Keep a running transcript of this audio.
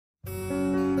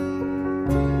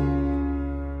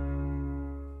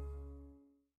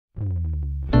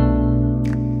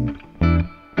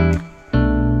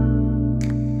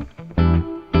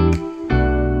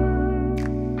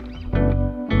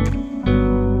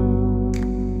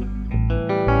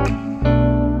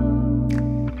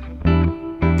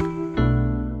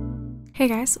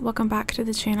Hey guys, welcome back to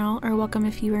the channel, or welcome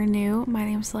if you are new. My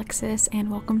name is Alexis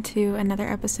and welcome to another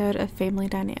episode of Family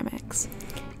Dynamics.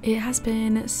 It has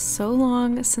been so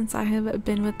long since I have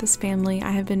been with this family.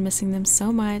 I have been missing them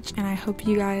so much and I hope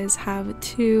you guys have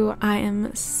too. I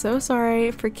am so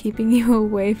sorry for keeping you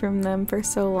away from them for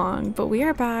so long, but we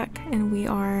are back and we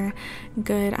are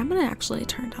good. I'm gonna actually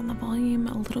turn down the volume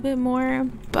a little bit more,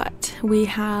 but we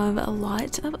have a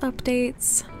lot of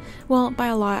updates. Well, by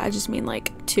a lot I just mean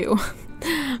like two.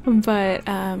 But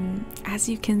as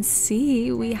you can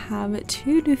see, we have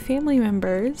two new family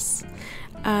members.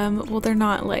 Well, they're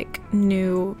not like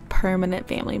new permanent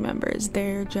family members,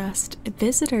 they're just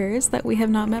visitors that we have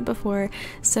not met before.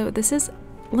 So this is,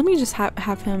 let me just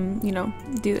have him, you know,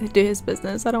 do his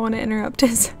business. I don't want to interrupt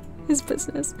his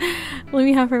business. Let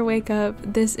me have her wake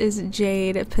up. This is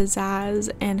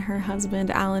𝙩𝙬𝙞𝙩𝙘𝙝 and her husband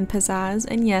𝙩𝙬𝙘𝙝,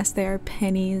 and yes, they are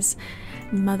Penny's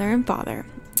mother and father.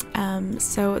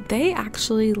 So they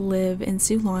actually live in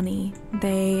𝙩𝙬𝙞.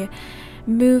 They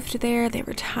moved there, they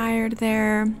retired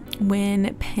there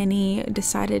when Penny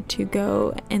decided to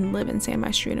go and live in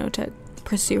𝙨𝙤𝙘𝙗 to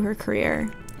pursue her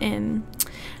career in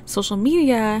social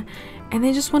media, and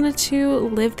they just wanted to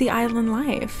live the island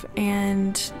life.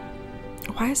 And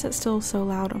why is it still so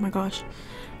loud? Oh my gosh.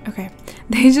 Okay,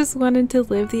 they just wanted to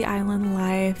live the island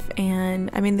life, and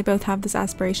I mean, they both have this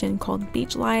aspiration called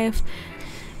beach life.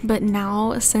 But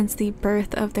now, since the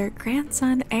birth of their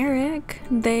grandson, Eric,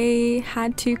 they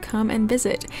had to come and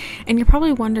visit. And you're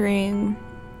probably wondering,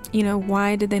 you know,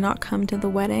 why did they not come to the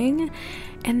wedding?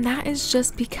 And that is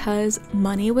just because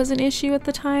money was an issue at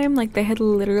the time. Like, they had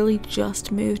literally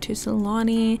just moved to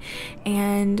𝙩𝙬𝙞,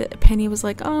 and Penny was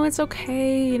like, oh, it's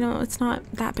okay, you know, it's not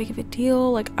that big of a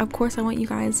deal. Like, of course I want you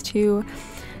guys to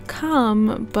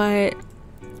come, but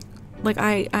like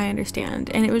I understand.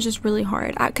 And it was just really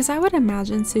hard because I would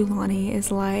imagine 𝙩𝙬𝙞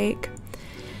is like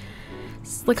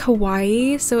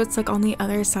Hawaii, so it's like on the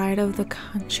other side of the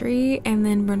country. And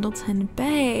then Brindleton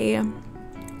Bay,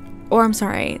 or I'm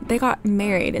sorry, they got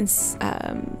married in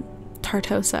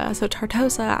Tartosa, so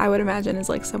Tartosa I would imagine is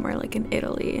like somewhere like in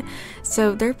Italy.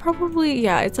 So they're probably,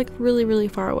 yeah, it's like really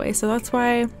far away. So that's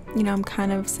why, you know, I'm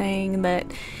kind of saying that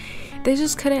they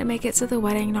just couldn't make it to the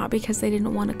wedding, not because they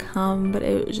didn't want to come, but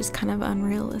it was just kind of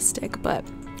unrealistic. But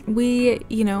we,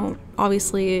 you know,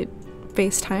 obviously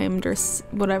FaceTimed or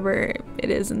whatever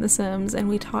it is in The Sims, and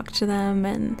we talked to them,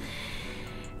 and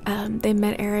they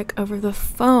met Eric over the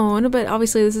phone, but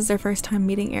obviously this is their first time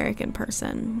meeting Eric in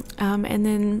person. And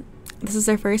then this is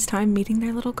their first time meeting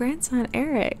their little grandson,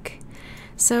 Eric.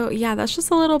 So yeah, that's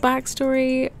just a little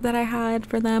backstory that I had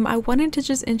for them. I wanted to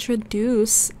just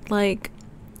introduce like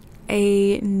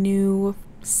a new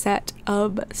set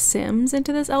of Sims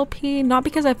into this LP, not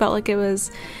because I felt like it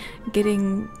was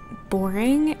getting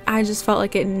boring. I just felt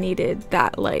like it needed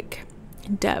that like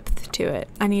depth to it.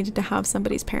 I needed to have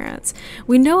somebody's parents.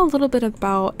 We know a little bit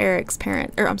about Eric's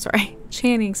parents, or I'm sorry,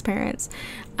 Channing's parents.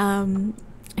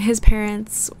 His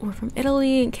parents were from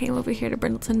Italy and came over here to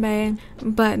Brindleton Bay,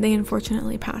 but they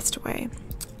unfortunately passed away.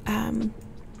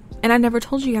 And I never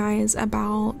told you guys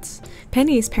about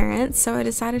Penny's parents, so I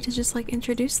decided to just like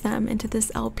introduce them into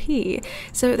this LP.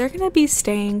 So they're gonna be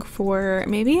staying for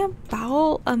maybe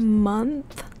about a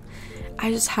month.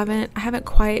 I haven't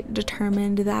quite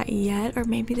determined that yet, or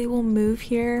maybe they will move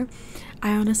here.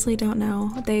 I honestly don't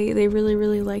know. They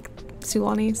really like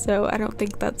𝙩𝙬𝙞, so I don't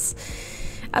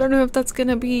know if that's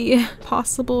gonna be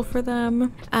possible for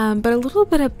them. But a little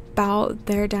bit about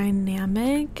their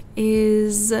dynamic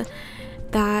is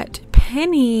that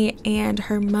Penny and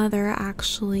her mother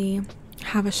actually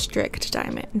have a strict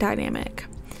dynamic.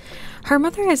 Her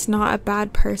mother is not a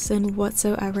bad person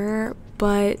whatsoever,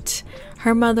 but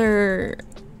her mother,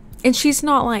 and she's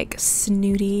not like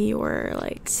snooty or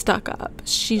like stuck up,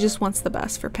 she just wants the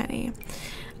best for Penny.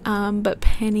 But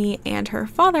Penny and her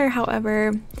father,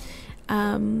 however,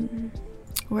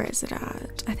 where is it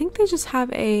at? I think they just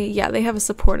have they have a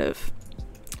supportive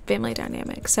family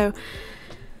dynamic. So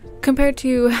compared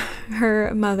to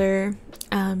her mother,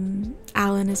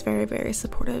 Alan is very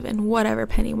supportive in whatever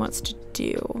Penny wants to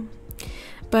do.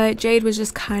 But Jade was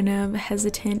just kind of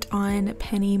hesitant on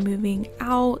Penny moving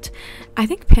out. I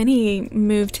think Penny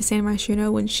moved to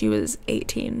𝙨𝙤𝙘𝙗 when she was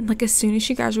 18. Like, as soon as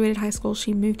she graduated high school,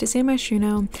 she moved to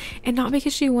𝙨𝙤𝙘𝙗, and not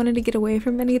because she wanted to get away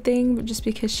from anything, but just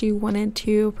because she wanted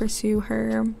to pursue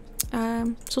her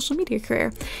social media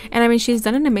career. And I mean, she's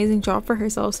done an amazing job for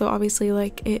herself, so obviously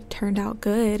like it turned out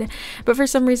good. But for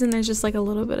some reason there's just like a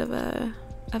little bit of a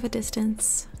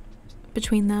distance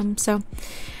between them. So,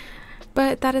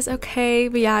 but that is okay.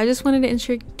 But yeah, I just wanted to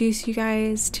introduce you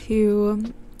guys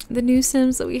to the new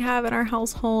Sims that we have in our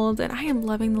household, and I am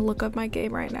loving the look of my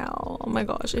game right now. Oh my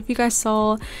gosh, if you guys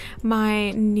saw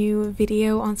my new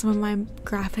video on some of my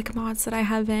graphic mods that I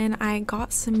have in, I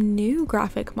got some new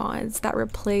graphic mods that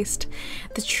replaced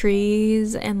the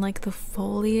trees and like the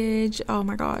foliage. Oh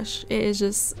my gosh, it is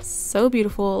just so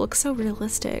beautiful. It looks so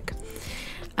realistic.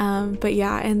 But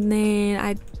yeah, and then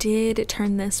I did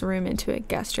turn this room into a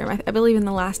guest room. I believe in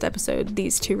the last episode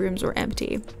these two rooms were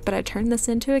empty, but I turned this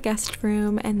into a guest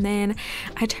room, and then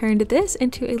I turned this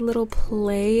into a little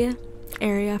play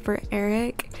area for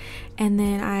Eric, and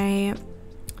then I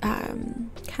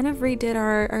kind of redid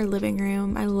our living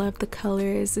room. I love the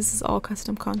colors. This is all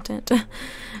custom content.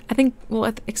 I think,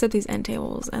 well, except these end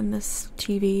tables and this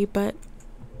TV, but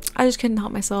I just couldn't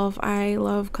help myself. I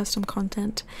love custom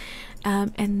content.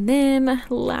 And then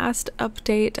last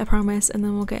update, I promise, and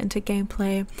then we'll get into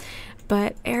gameplay,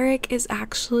 but Eric is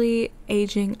actually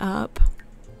aging up.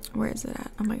 Where is it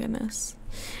at? Oh my goodness.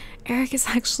 Eric is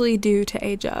actually due to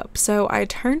age up, so I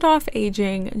turned off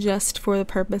aging just for the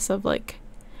purpose of like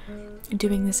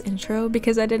doing this intro,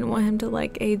 because I didn't want him to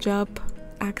like age up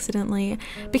accidentally,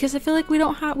 because I feel like we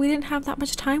didn't have that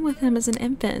much time with him as an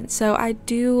infant. So I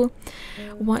do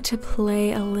want to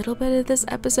play a little bit of this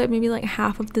episode, maybe like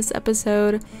half of this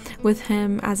episode with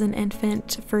him as an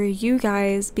infant for you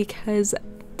guys, because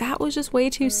that was just way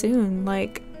too soon.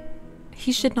 Like,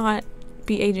 he should not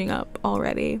be aging up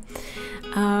already.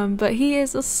 But he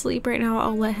is asleep right now.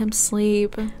 I'll let him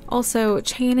sleep. Also,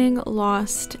 Channing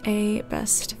lost a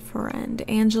best friend,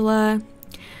 Angela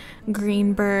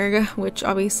Greenberg, which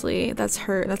obviously that's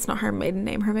not her maiden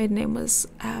name. Her maiden name was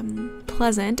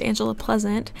Pleasant, Angela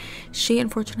Pleasant. She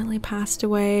unfortunately passed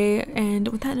away, and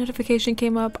when that notification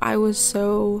came up, I was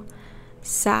so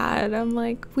sad. I'm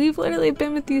like, we've literally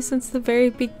been with you since the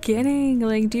very beginning.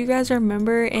 Like, do you guys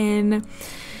remember in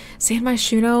San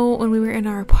Myshuno when we were in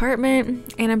our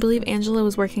apartment, and I believe Angela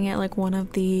was working at like one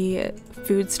of the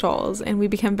food stalls, and we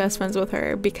became best friends with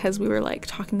her because we were like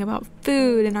talking about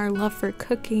food and our love for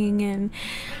cooking,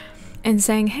 and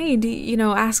saying, hey, you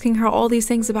know, asking her all these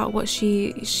things about what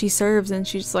she serves, and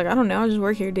she's just like, I don't know, I just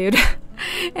work here, dude.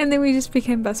 And then we just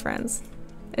became best friends.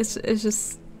 It's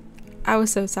just, I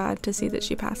was so sad to see that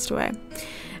she passed away.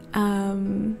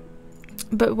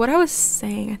 But what I was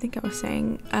saying,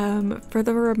 for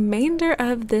the remainder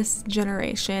of this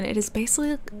generation, it is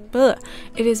basically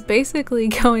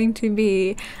going to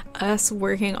be us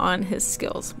working on his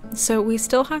skills. So we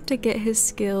still have to get his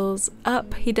skills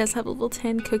up. He does have level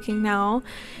 10 cooking now,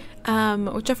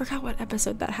 which I forgot what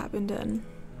episode that happened in.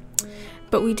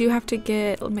 But we do have to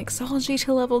get mixology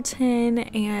to level 10,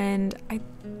 and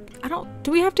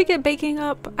do we have to get baking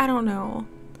up? I don't know.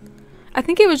 I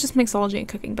think it was just mixology and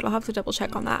cooking, but I'll have to double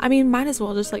check on that. I mean, might as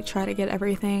well just like try to get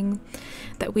everything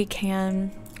that we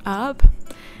can up,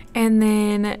 and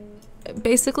then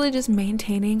basically just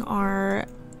maintaining our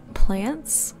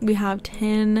plants. We have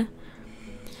 10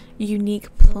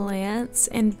 unique plants,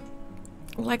 and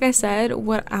like I said,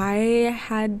 what I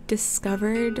had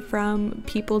discovered from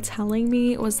people telling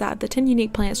me was that the 10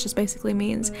 unique plants just basically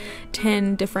means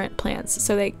 10 different plants.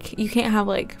 So you can't have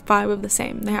like 5 of the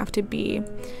same. They have to be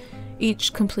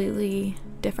each completely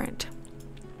different.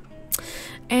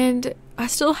 And I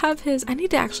still have I need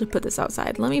to actually put this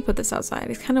outside. Let me put this outside.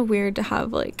 It's kind of weird to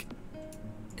have like,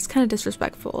 it's kind of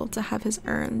disrespectful to have his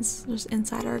urns just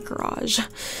inside our garage.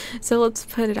 So let's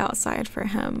put it outside for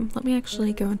him. Let me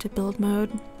actually go into build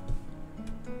mode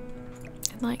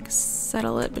and like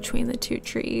settle it between the 2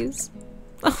 trees.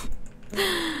 Oh,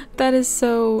 that is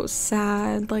so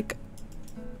sad. Like,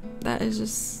 that is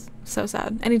just so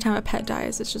sad. Anytime a pet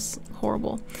dies, it's just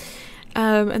horrible.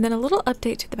 And then a little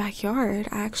update to the backyard.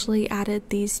 I actually added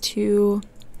these 2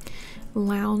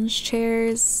 lounge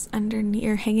chairs underneath,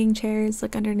 or hanging chairs,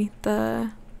 like underneath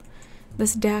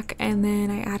this deck, and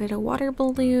then I added a water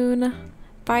balloon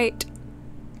bucket,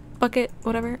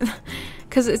 whatever,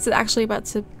 because it's actually about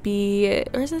to be,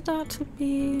 or is it about to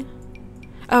be?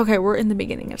 Okay, we're in the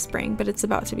beginning of spring, but it's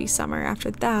about to be summer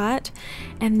after that.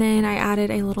 And then I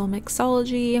added a little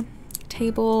mixology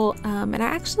table, and I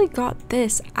actually got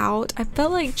this out. I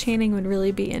felt like Channing would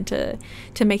really be into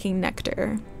making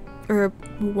nectar or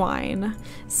wine,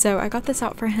 so I got this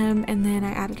out for him. And then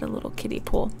I added a little kiddie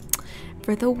pool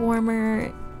for the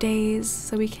warmer days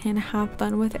so we can have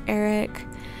fun with Eric.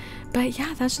 But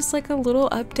yeah, that's just like a little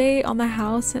update on the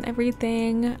house and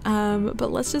everything.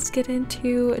 But let's just get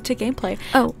into gameplay.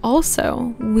 Oh,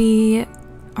 also, we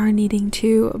are needing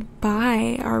to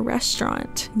buy our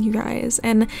restaurant, you guys.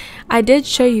 And I did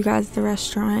show you guys the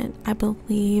restaurant, I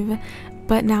believe,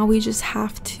 but now we just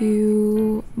have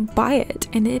to buy it,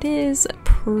 and it is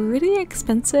pretty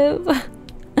expensive.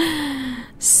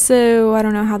 So I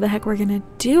don't know how the heck we're gonna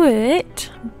do it,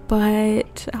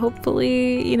 but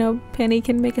hopefully, you know, Penny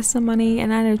can make us some money.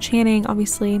 And I know Channing,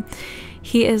 obviously,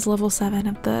 he is level 7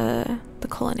 of the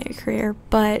culinary career,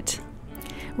 but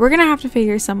we're gonna have to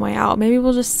figure some way out. Maybe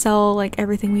we'll just sell like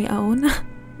everything we own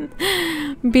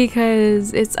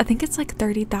because I think it's like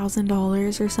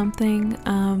 $30,000 or something.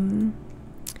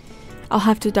 I'll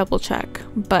have to double check,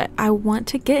 but I want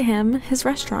to get him his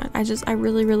restaurant. I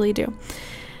really do.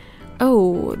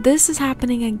 Oh, this is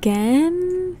happening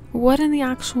again? What in the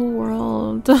actual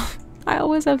world? I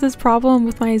always have this problem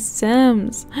with my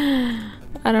Sims.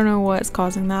 I don't know what's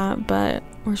causing that, but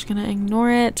we're just gonna ignore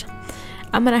it.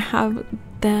 I'm gonna have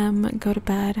them go to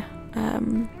bed.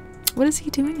 What is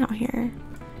he doing out here?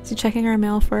 Is he checking our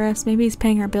mail for us? Maybe he's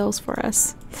paying our bills for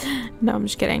us. No, I'm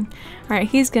just kidding. All right,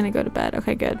 he's gonna go to bed.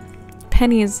 Okay, good.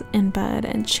 Penny is in bed,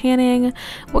 and Channing,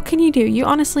 what can you do? You're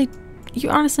honestly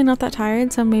not that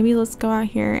tired, so maybe let's go out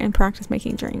here and practice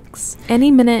making drinks. Any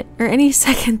minute or any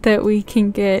second that we can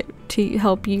get to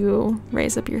help you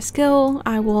raise up your skill,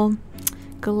 I will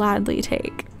gladly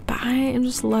take. But I am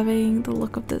just loving the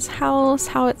look of this house,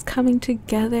 how it's coming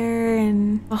together,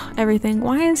 and everything.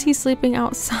 Why is he sleeping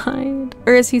outside?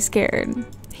 Or is he scared?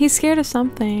 He's scared of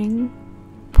something.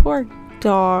 Poor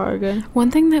dog.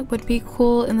 One thing that would be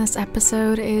cool in this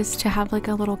episode is to have like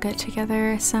a little get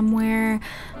together somewhere,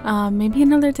 maybe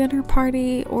another dinner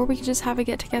party, or we could just have a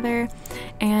get together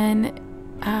and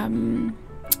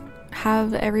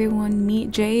have everyone meet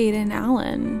Jade and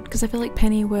Alan, because I feel like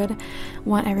Penny would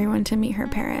want everyone to meet her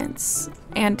parents,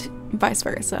 and vice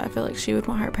versa. I feel like she would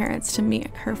want her parents to meet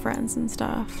her friends and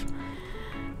stuff.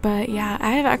 But yeah,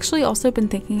 I have actually also been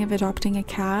thinking of adopting a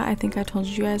cat. I think I told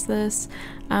you guys this,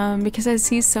 because I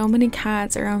see so many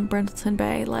cats around Brindleton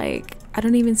Bay. Like, I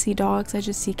don't even see dogs, I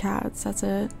just see cats, that's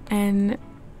it. And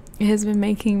it has been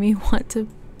making me want to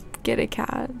get a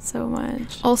cat so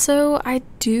much. Also, I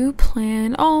do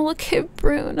plan— oh, look at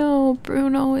Bruno.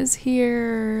 Bruno is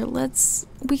here.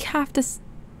 We have to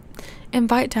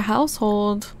invite to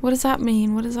household. What does that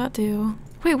mean? What does that do?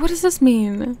 Wait, what does this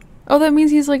mean? Oh, that means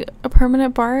he's like a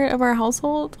permanent part of our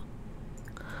household?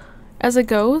 As a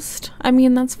ghost? I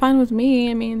mean, that's fine with me.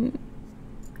 I mean,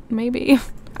 maybe.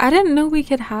 I didn't know we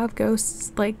could have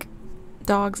ghosts, like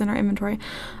dogs, in our inventory.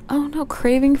 Oh no,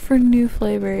 craving for new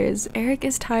flavors. Eric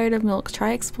is tired of milk.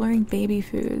 Try exploring baby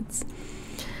foods.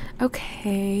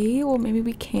 Okay, well maybe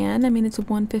we can. I mean, it's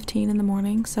 1:15 in the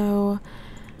morning, so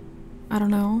I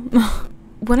don't know.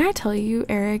 When I tell you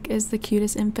Eric is the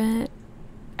cutest infant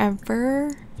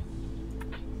ever,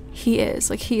 he is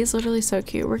literally so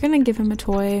cute. We're gonna give him a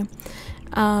toy,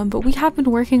 but we have been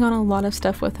working on a lot of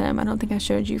stuff with him. I don't think I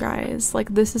showed you guys.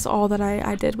 Like, this is all that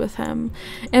I did with him,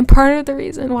 and part of the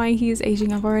reason why he's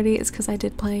aging up already is because I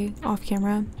did play off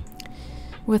camera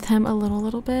with him a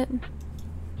little bit.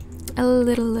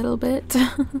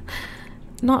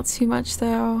 Not too much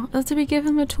though. Did we give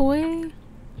him a toy?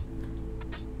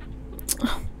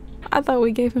 I thought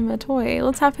we gave him a toy.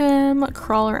 Let's have him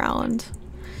crawl around.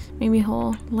 Maybe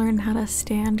he'll learn how to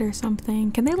stand or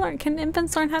something. Can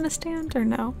infants learn how to stand or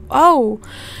no? Oh,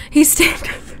 he's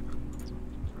standing.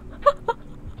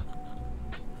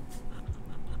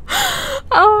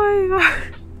 Oh my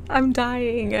god, I'm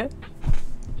dying.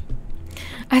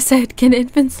 I said, can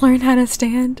infants learn how to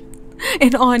stand?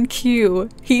 And on cue,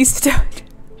 he stood.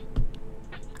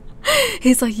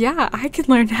 He's like, yeah, I can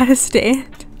learn how to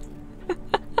stand.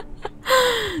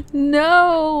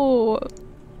 No.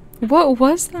 What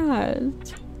was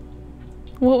that?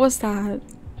 What was that?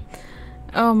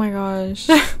 Oh my gosh.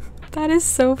 That is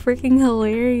so freaking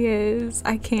hilarious.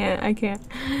 I can't.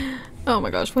 Oh my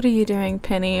gosh, what are you doing,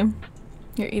 Penny?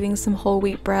 You're eating some whole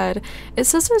wheat bread. It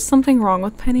says there's something wrong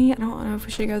with Penny. I don't know if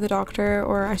we should go to the doctor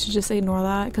or I should just ignore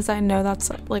that, because I know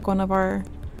that's like one of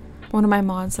my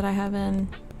mods that I have in.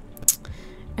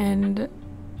 And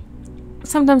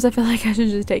sometimes I feel like I should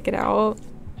just take it out.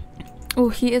 Oh,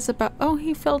 he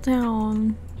fell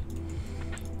down.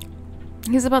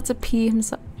 He's about to pee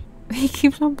himself. He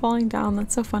keeps on falling down.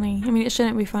 That's so funny. I mean, it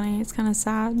shouldn't be funny. It's kind of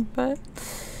sad, but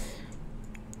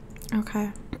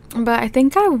okay. But I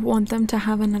think I want them to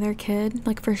have another kid,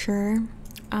 like, for sure.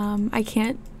 I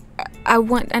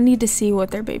need to see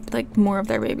what their more of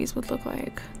their babies would look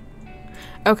like.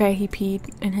 Okay, he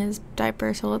peed in his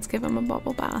diaper, so let's give him a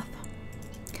bubble bath.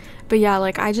 But yeah,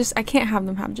 like, I can't have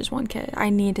them have just one kid. I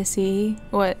need to see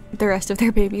what the rest of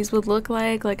their babies would look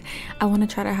like. Like, I want to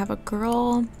try to have a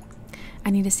girl. I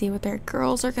need to see what their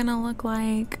girls are gonna look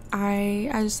like. I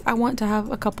want to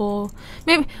have a couple,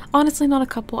 maybe, honestly, not a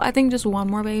couple. I think just one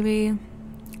more baby.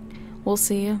 We'll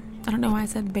see. I don't know why I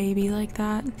said baby like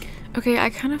that. Okay, I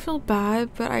kind of feel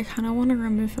bad, but I kind of want to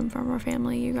remove him from our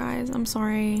family, you guys. I'm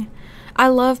sorry. I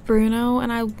love Bruno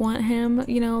and I want him,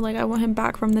 you know, like I want him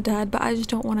back from the dead, but I just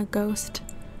don't want a ghost.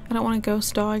 I don't want a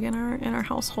ghost dog in our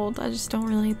household. I just don't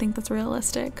really think that's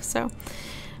realistic. So,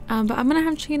 but I'm gonna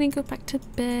have Channing go back to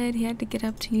bed. He had to get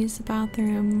up to use the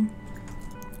bathroom.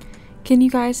 Can you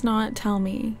guys not tell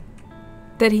me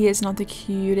that he is not the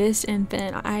cutest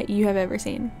infant you have ever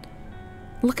seen?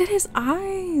 Look at his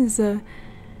eyes.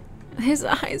 His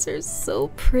eyes are so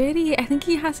pretty. I think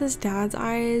he has his dad's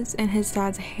eyes and his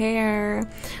dad's hair.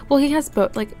 Well, he has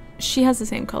both. Like, she has the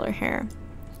same color hair,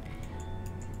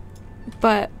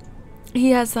 but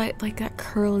he has that like that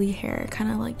curly hair,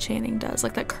 kind of like Channing does,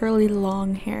 like that curly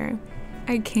long hair.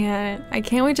 I can't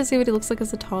wait to see what he looks like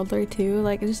as a toddler too.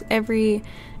 Like, just every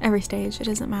stage, it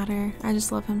doesn't matter. I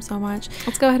just love him so much.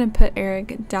 Let's go ahead and put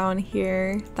Eric down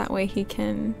here, that way he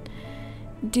can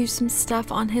do some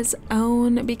stuff on his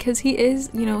own, because he is,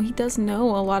 you know, he does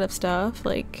know a lot of stuff.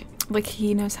 Like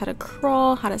he knows how to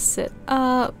crawl, how to sit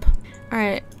up. All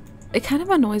right, it kind of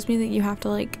annoys me that you have to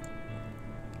like,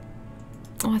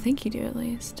 oh, I think you do at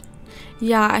least.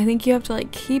 Yeah, I think you have to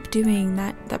like keep doing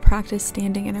that practice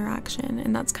standing interaction,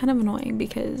 and that's kind of annoying,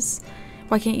 because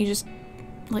why can't you just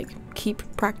like keep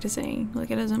practicing?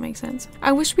 Like, it doesn't make sense.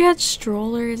 I wish we had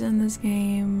strollers in this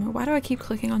game. Why do I keep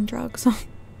clicking on drugs?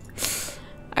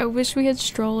 I wish we had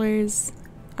strollers.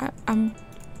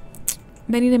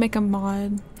 They need to make a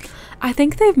mod. I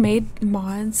think they've made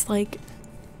mods like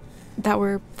that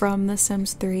were from The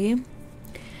Sims 3.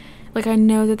 Like, I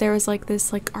know that there was like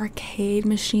this like arcade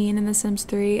machine in The Sims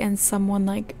 3, and someone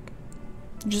like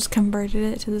just converted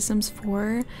it to The Sims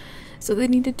 4. So they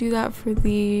need to do that for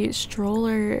the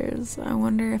strollers. I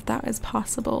wonder if that is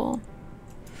possible.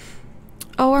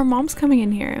 Oh, our mom's coming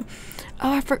in here.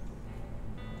 Oh,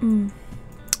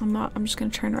 I'm just gonna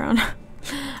turn around.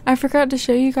 I forgot to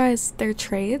show you guys their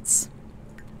traits.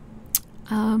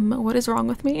 What is wrong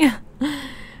with me?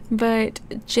 But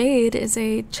Jade is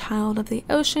a child of the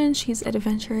ocean. She's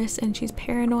adventurous and she's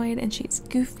paranoid and she's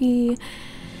goofy.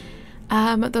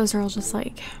 Those are all just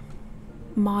like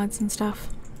mods and stuff.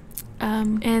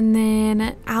 And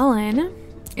then Alan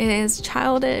is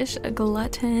childish, a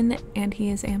glutton, and he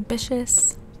is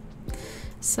ambitious.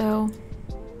 So,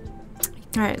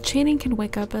 alright, Channing can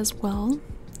wake up as well.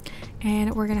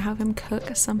 And we're gonna have him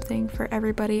cook something for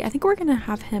everybody. I think we're gonna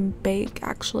have him bake,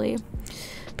 actually,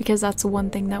 because that's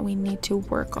one thing that we need to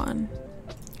work on,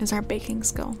 is our baking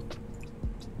skill.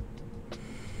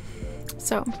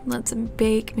 So let's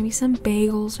bake maybe some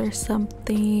bagels or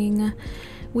something.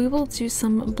 We will do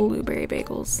some blueberry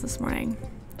bagels this morning.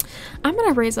 I'm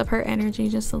gonna raise up her energy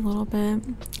just a little bit.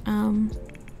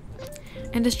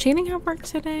 And does Channing have work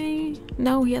today?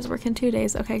 No, he has work in 2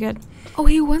 days. Okay, good. Oh,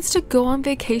 he wants to go on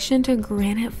vacation to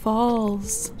Granite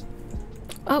Falls.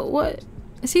 Oh, what?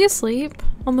 Is he asleep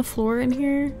on the floor in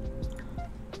here?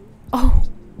 Oh.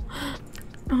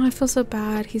 Oh, I feel so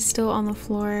bad. He's still on the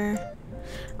floor.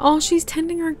 Oh, she's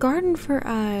tending our garden for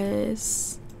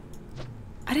us.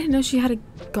 I didn't know she had a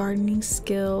gardening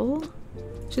skill.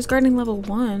 She's gardening level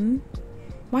 1.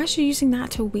 Why is she using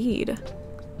that to weed?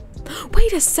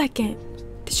 Wait a second.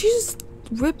 Did she just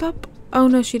rip up? Oh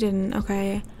no, she didn't.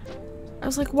 Okay. I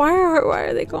was like, why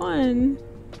are they gone?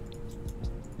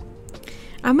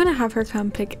 I'm gonna have her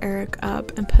come pick Eric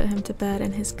up and put him to bed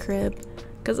in his crib,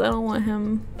 because I don't want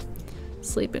him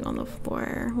sleeping on the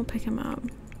floor. We'll pick him up.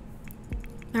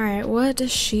 Alright, what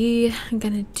is she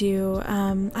gonna do?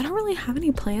 I don't really have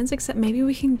any plans, except maybe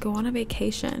we can go on a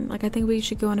vacation. Like, I think we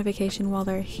should go on a vacation while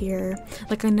they're here.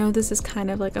 Like, I know this is kind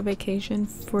of like a vacation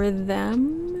for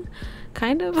them,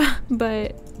 kind of,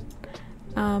 but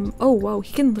oh whoa,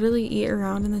 he can literally eat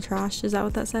around in the trash. Is that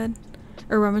what that said?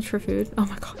 Or rummage for food? Oh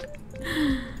my god.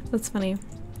 That's funny.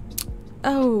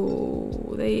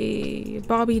 Oh,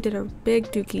 Bobby did a big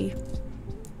dookie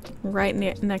right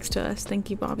next to us. Thank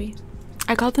you, Bobby.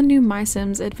 I got the new My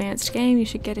Sims Advanced game. You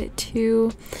should get it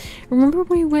too. Remember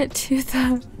when we went to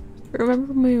the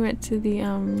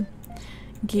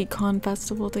GeekCon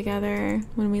festival together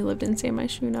when we lived in San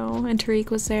Myshuno, and Tariq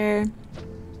was there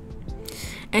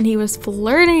and he was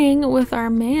flirting with our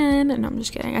man, and I'm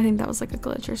just kidding. I think that was like a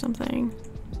glitch or something.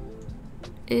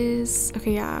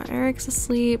 Okay, yeah, Eric's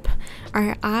asleep.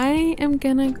 Alright, I am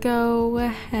gonna go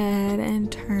ahead and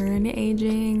turn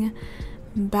aging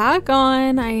back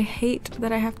on. I hate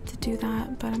that I have to do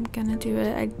that, but I'm gonna do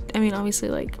it. I mean, obviously,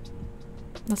 like,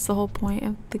 that's the whole point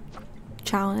of the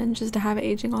challenge, is to have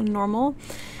aging on normal.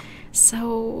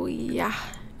 So yeah,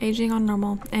 aging on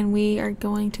normal, and we are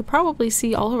going to probably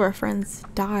see all of our friends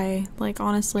die. Like,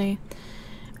 honestly,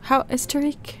 how is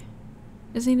Tariq?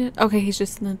 Is he an, okay, he's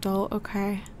just an adult.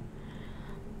 Okay.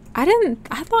 I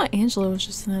thought Angela was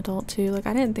just an adult too. Like,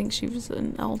 I didn't think she was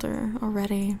an elder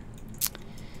already.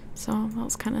 So that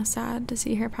was kind of sad to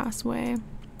see her pass away.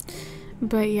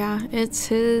 But yeah, it's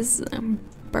his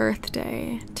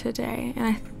birthday today. And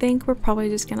I think we're probably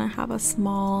just gonna have a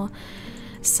small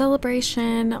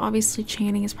celebration. Obviously,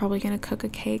 Channing is probably gonna cook a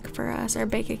cake for us or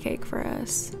bake a cake for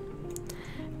us.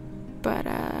 But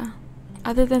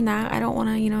other than that, I don't want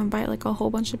to, you know, invite like a whole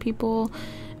bunch of people.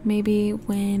 Maybe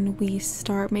when we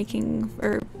start making,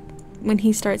 or when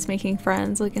he starts making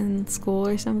friends, like in school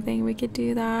or something, we could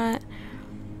do that.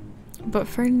 But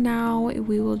for now,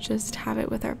 we will just have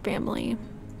it with our family.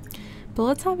 But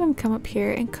let's have him come up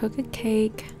here and cook a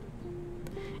cake.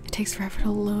 It takes forever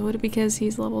to load because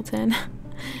he's level 10.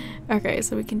 Okay,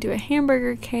 so we can do a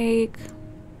hamburger cake.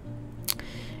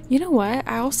 You know what?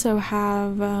 I also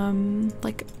have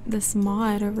like this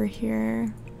mod over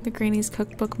here, the Granny's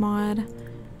Cookbook mod.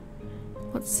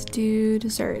 Let's do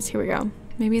desserts. Here we go.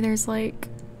 Maybe there's like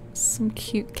some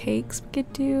cute cakes we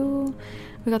could do.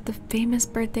 We got the famous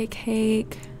birthday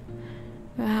cake.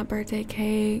 That birthday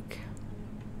cake.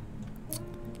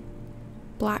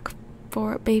 Black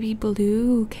for baby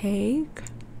blue cake.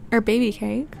 Or baby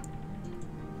cake.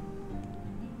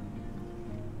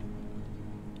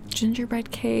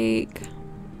 Gingerbread cake.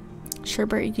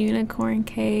 Sherbet unicorn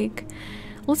cake.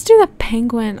 Let's do the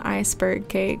penguin iceberg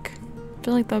cake. I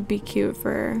feel like that'd be cute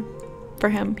for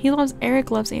him.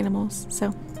 Eric loves animals,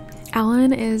 so.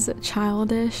 Alan is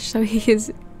childish, so he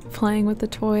is playing with the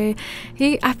toy.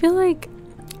 I feel like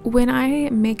when I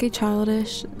make a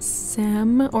childish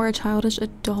sim or a childish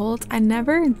adult, I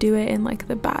never do it in like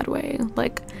the bad way.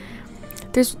 Like,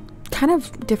 there's kind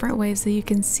of different ways that you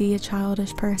can see a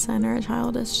childish person or a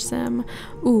childish sim.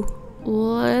 Ooh,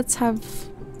 let's have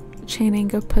Channing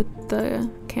go put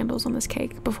the candles on this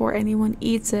cake before anyone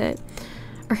eats it.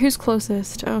 Or who's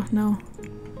closest? Oh no.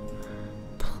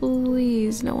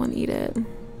 Please, no one eat it.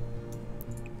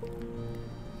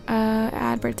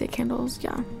 Add birthday candles,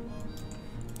 yeah.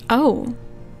 Oh,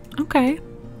 okay.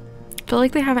 I feel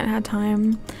like they haven't had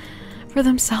time for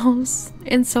themselves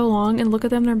in so long, and look at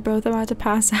them, they're both about to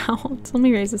pass out. So let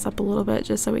me raise this up a little bit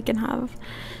just so we can have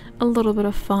a little bit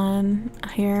of fun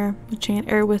here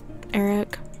with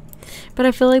Eric. But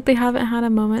I feel like they haven't had a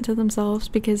moment to themselves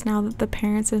because now that the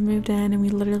parents have moved in and we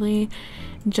literally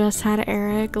just had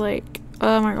Eric, like,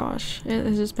 oh my gosh, it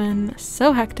has just been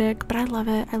so hectic, but I love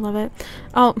it. I love it.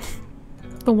 Oh,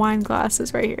 the wine glass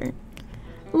is right here.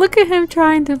 Look at him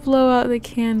trying to blow out the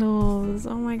candles.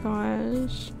 Oh my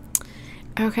gosh.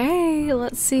 Okay,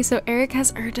 let's see. So Eric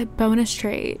has earned a bonus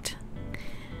trait.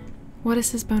 What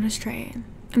is his bonus trait?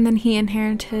 And then he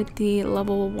inherited the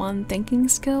level 1 thinking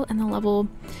skill and the level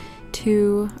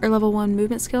 2 or level 1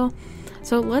 movement skill.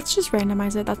 So let's just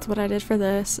randomize it. That's what I did for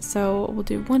this. So we'll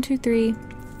do 1, 2, 3.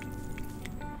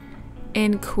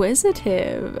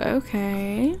 Inquisitive.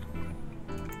 Okay.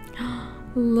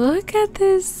 Look at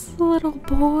this little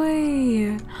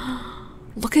boy.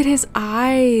 Look at his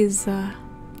eyes.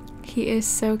 He is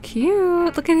so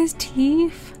cute. Look at his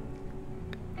teeth.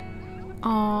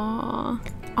 Aww.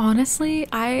 Honestly,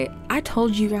 I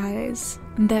told you guys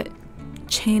that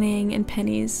Channing and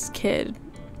Penny's kid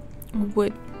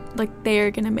would, like, they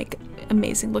are gonna make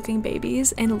amazing looking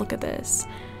babies, and look at this.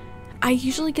 I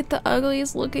usually get the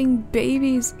ugliest looking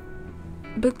babies,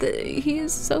 but he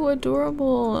is so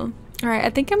adorable. Alright, I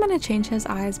think I'm gonna change his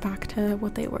eyes back to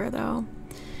what they were though.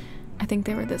 I think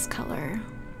they were this color.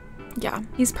 Yeah,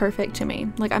 he's perfect to me.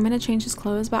 Like, I'm gonna change his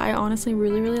clothes, but I honestly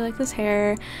really like this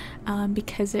hair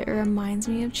because it reminds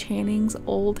me of Channing's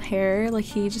old hair. Like,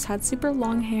 he just had super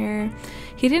long hair.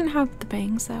 He didn't have the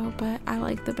bangs though, but I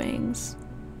like the bangs.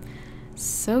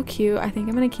 So cute. I think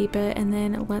I'm gonna keep it, and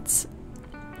then let's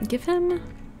give him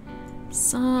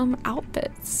some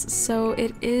outfits. So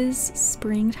it is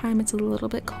springtime, it's a little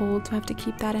bit cold, so I have to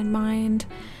keep that in mind,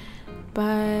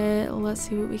 but let's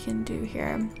see what we can do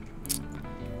here.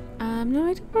 No,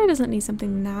 it probably doesn't need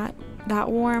something that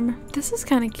warm. This is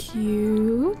kind of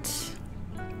cute.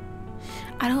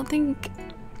 I don't think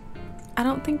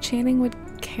Channing would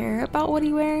care about what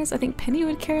he wears. I think Penny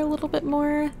would care a little bit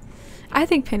more. I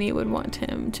think Penny would want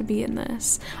him to be in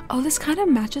this. Oh, this kind of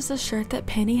matches the shirt that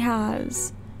Penny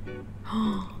has.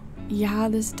 Oh, yeah,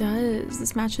 this does.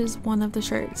 This matches one of the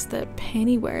shirts that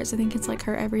Penny wears. I think it's like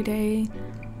her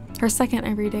second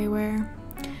everyday wear.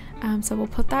 So we'll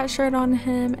put that shirt on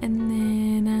him, and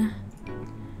then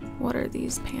what are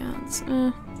these pants?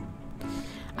 I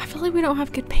feel like we don't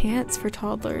have good pants for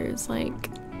toddlers.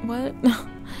 Like, what?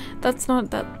 That's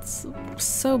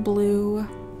so blue.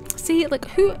 See, like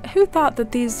who thought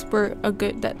that this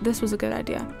was a good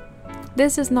idea?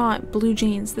 This is not blue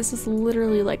jeans. This is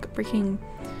literally like freaking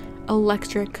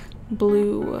electric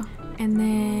blue. And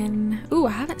then, ooh,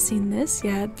 I haven't seen this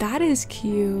yet. That is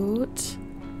cute.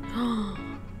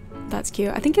 That's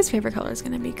cute. I think his favorite color is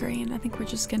gonna be green. I think we're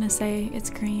just gonna say it's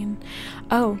green.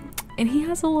 Oh, and he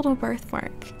has a little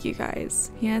birthmark, you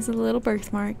guys. He has a little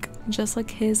birthmark, just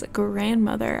like his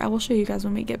grandmother. I will show you guys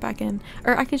when we get back in,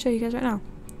 or I can show you guys right now.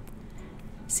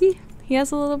 See, he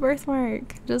has a little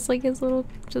birthmark, just like his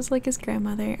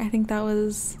grandmother. I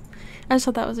just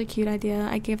thought that was a cute idea.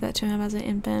 I gave that to him as an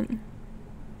infant.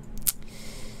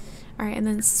 All right, and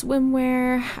then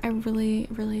swimwear. I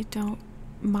really don't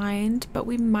mind, but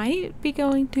we might be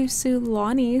going to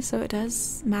Sulani, so it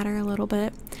does matter a little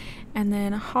bit. And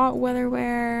then hot weather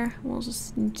wear, we'll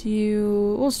just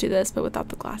do this, but without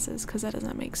the glasses, because that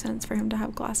doesn't make sense for him to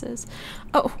have glasses.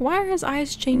 Oh, why are his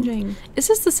eyes changing? Is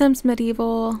this The Sims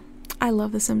Medieval? I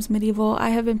love The Sims Medieval. I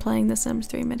have been playing The Sims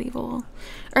 3 Medieval,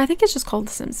 or I think it's just called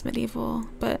The Sims Medieval,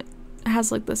 but it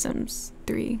has like The Sims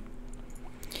 3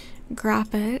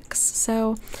 graphics.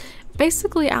 So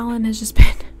basically Alan has just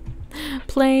been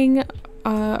playing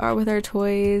with our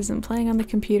toys and playing on the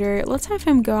computer. Let's have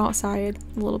him go outside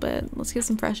a little bit. Let's get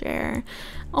some fresh air.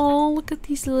 Oh, look at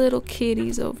these little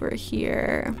kitties over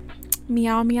here.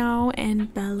 Meow Meow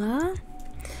and Bella.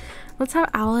 Let's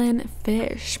have Alan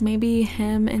fish. Maybe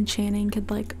him and Channing could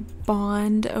like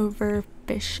bond over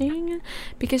fishing,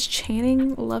 because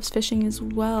Channing loves fishing as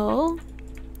well,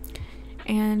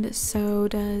 and so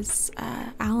does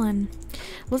Alan.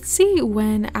 Let's see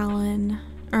when Alan,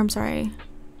 or I'm sorry,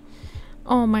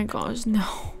 oh my gosh,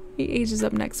 no, he ages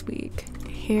up next week.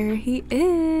 Here he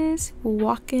is,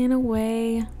 walking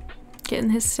away,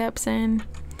 getting his steps in.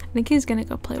 I think he's gonna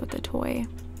go play with the toy.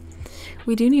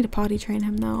 We do need to potty train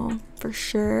him though, for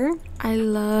sure. I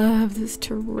love this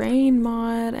terrain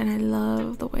mod, and I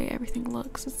love the way everything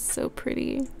looks. It's so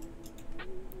pretty.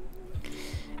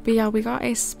 But yeah, we got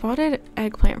a spotted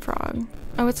eggplant frog.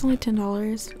 Oh, it's only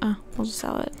 $10. Oh, we'll just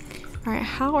sell it. All right,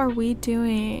 how are we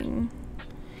doing?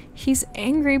 He's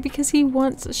angry because he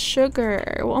wants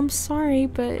sugar. Well, I'm sorry,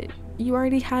 but you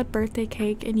already had birthday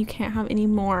cake and you can't have any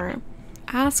more.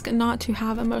 Ask not to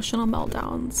have emotional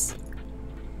meltdowns.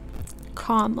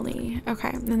 Calmly. Okay,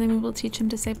 and then we will teach him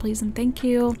to say please and thank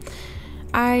you.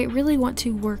 I really want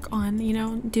to work on, you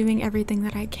know, doing everything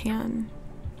that I can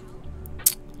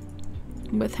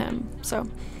with him. So,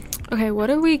 okay, what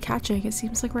are we catching? It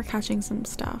seems like we're catching some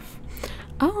stuff.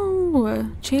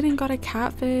 Oh, Channing got a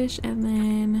catfish, and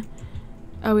then,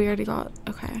 oh, we already got,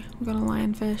 okay, we got a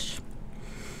lionfish.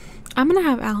 I'm gonna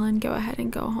have Alan go ahead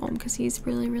and go home because he's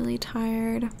really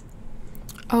tired.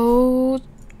 Oh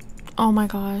my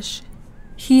gosh,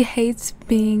 he hates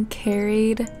being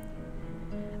carried.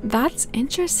 That's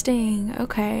interesting.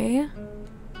 Okay,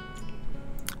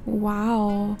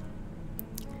 wow.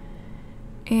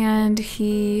 And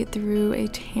he threw a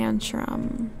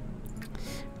tantrum.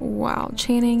 Wow,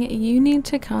 Channing, you need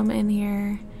to come in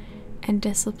here and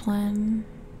discipline.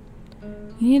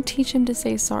 You need to teach him to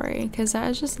say sorry, because that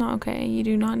is just not okay. You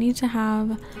do not need to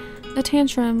have a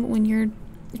tantrum when your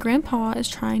grandpa is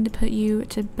trying to put you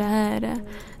to bed.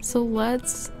 So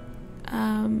let's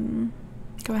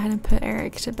go ahead and put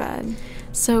Eric to bed.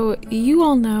 So you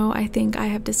all know, I think I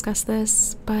have discussed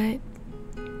this, but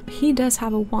he does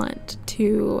have a want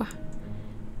to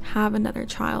have another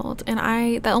child, and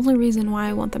the only reason why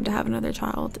I want them to have another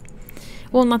child,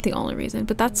 well, not the only reason,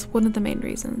 but that's one of the main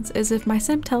reasons, is if my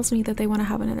sim tells me that they want to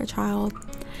have another child,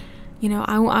 you know,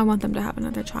 I want them to have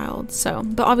another child. So,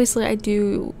 but obviously I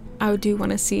do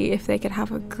want to see if they could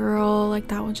have a girl. Like,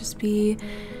 that would just be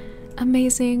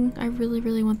amazing. I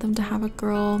really want them to have a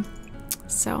girl.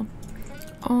 So,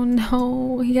 oh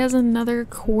no, he has another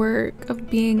quirk of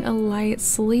being a light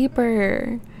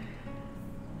sleeper.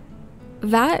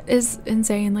 That is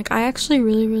insane. Like, I actually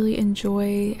really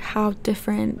enjoy how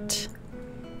different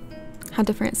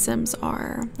Sims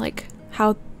are, like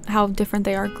how different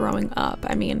they are growing up.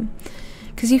 I mean,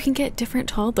 because you can get different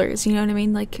toddlers, you know what I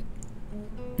mean? Like,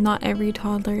 not every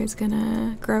toddler is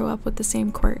gonna grow up with the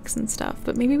same quirks and stuff,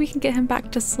 but maybe we can get him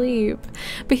back to sleep.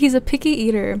 But he's a picky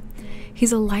eater,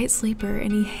 he's a light sleeper,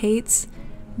 and he hates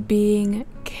being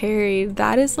carried.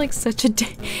 That is like such a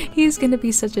he's gonna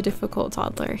be such a difficult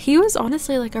toddler. He was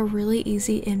honestly like a really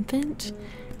easy infant,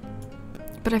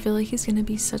 but I feel like he's gonna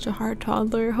be such a hard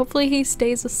toddler. Hopefully he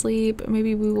stays asleep.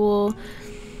 Maybe we will,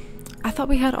 I thought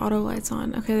we had auto lights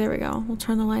on. Okay, there we go. We'll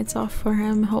turn the lights off for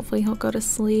him. Hopefully he'll go to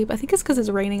sleep. I think it's because it's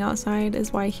raining outside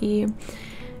is why he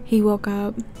woke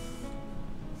up.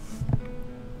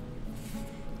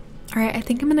 Alright, I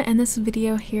think I'm gonna end this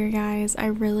video here, guys. I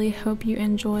really hope you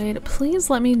enjoyed. Please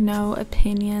let me know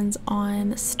opinions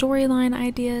on storyline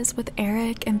ideas with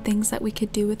Eric and things that we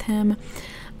could do with him.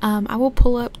 I will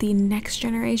pull up the next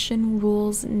generation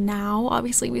rules now.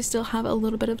 Obviously, we still have a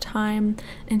little bit of time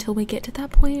until we get to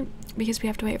that point because we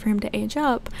have to wait for him to age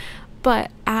up.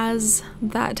 But as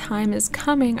that time is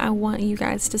coming, I want you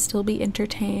guys to still be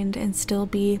entertained and still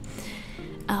be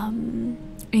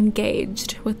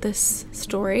engaged with this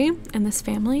story and this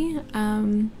family.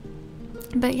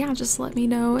 But yeah, just let me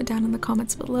know down in the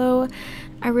comments below.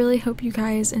 I really hope you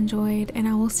guys enjoyed, and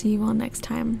I will see you all next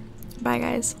time. Bye,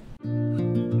 guys.